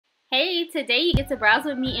Hey, today you get to browse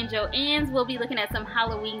with me and JOANN'S. We'll be looking at some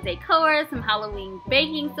Halloween decor, some Halloween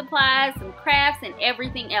baking supplies, some crafts, and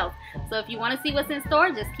everything else. So if you want to see what's in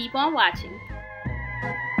store, just keep on watching.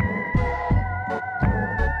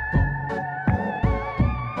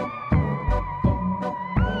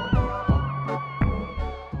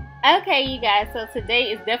 Okay, you guys, so today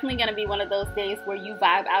is definitely going to be one of those days where you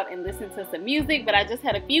vibe out and listen to some music, but I just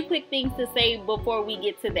had a few quick things to say before we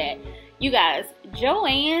get to that. You guys,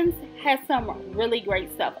 JOANN'S has some really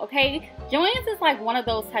great stuff, okay? JOANN'S is like one of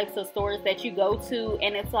those types of stores that you go to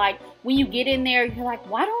and it's like when you get in there, you're like,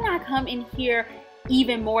 why don't I come in here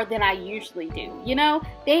even more than I usually do? You know,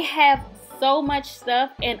 they have so much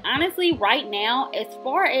stuff, and honestly, right now, as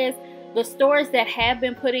far as the stores that have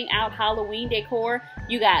been putting out Halloween decor,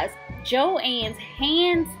 you guys, JOANN'S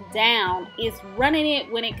hands down is running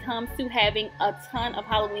it when it comes to having a ton of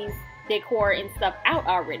Halloween decor and stuff out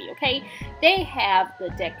already, okay? They have the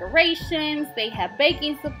decorations, they have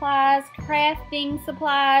baking supplies, crafting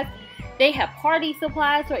supplies, they have party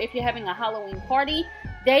supplies, or if you're having a Halloween party,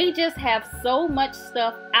 they just have so much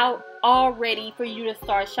stuff out already for you to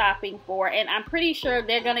start shopping for, and I'm pretty sure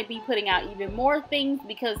they're going to be putting out even more things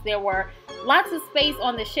because there were lots of space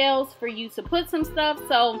on the shelves for you to put some stuff.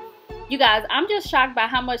 So you guys, I'm just shocked by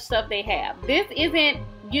how much stuff they have. This isn't,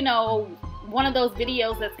 you know, one of those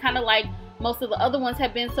videos that's kind of like most of the other ones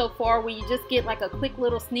have been so far, where you just get like a quick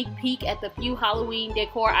little sneak peek at the few Halloween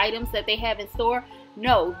decor items that they have in store.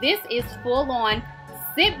 No, this is full on.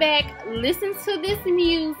 Sit back, listen to this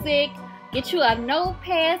music, get you a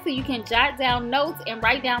notepad so you can jot down notes and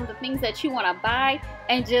write down the things that you want to buy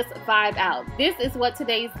and just vibe out. This is what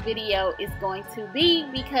today's video is going to be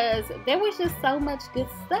because there was just so much good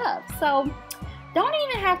stuff. So don't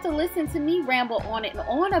even have to listen to me ramble on and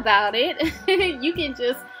on about it. You can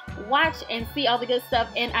just watch and see all the good stuff.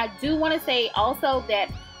 And I do want to say also that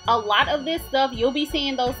a lot of this stuff, you'll be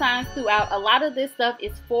seeing those signs throughout. A lot of this stuff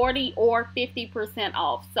is 40 or 50%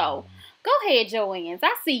 off. So go ahead, JOANN'S.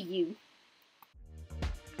 I see you.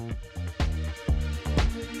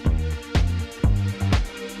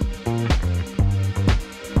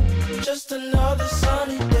 Just another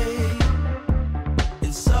sunny day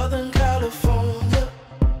in Southern California.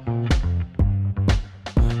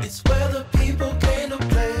 It's where the people came to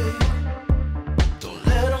play. Don't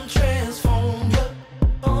let them transform you.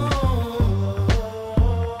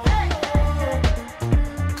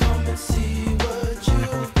 Come and see what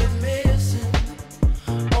you've been missing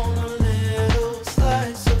on a little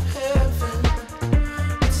slice of heaven.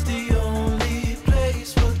 It's the only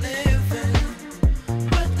place we're living.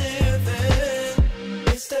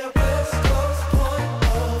 It's that West Coast point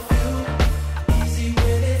of view. Easy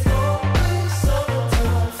when it's always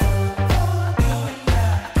summertime fun. You and I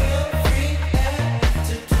carefree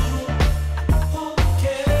attitude. Who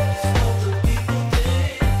cares what the people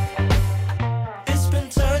think? It's been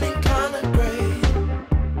turning kinda gray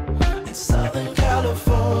in Southern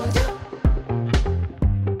California,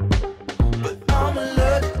 but I'm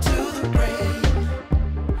allergic to the rain.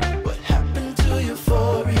 What happened to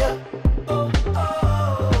euphoria?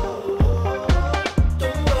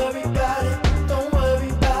 Don't worry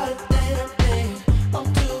about it, damn thing. I'm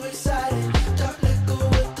too excited. Dark liquor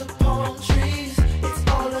with the palm trees. It's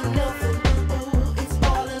all or nothing, ooh, it's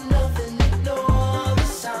all or nothing. Ignore the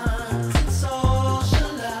signs and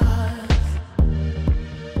socialize.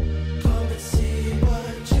 Come and see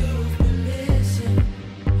what you've been missing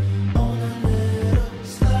on a little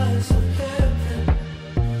slice of heaven.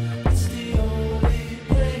 It's the only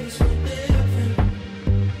place we're living.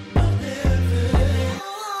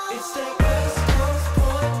 It's that West Coast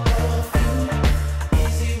point of view.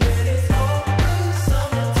 Easy when it's always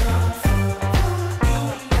summertime fun. You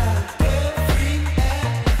and I carefree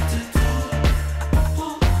attitude. Who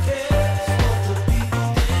cares what the people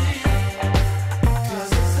think?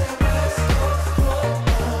 'Cause it's that West Coast point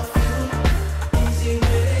of view. Easy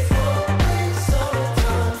when it's always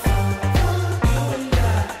summertime fun. You and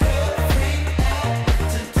I carefree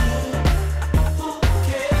attitude. Who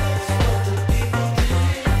cares what the people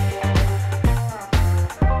think?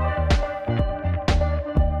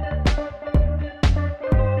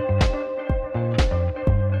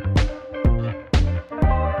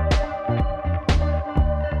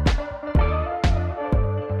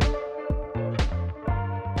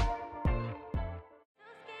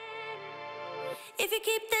 If you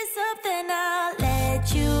keep this up, then I'll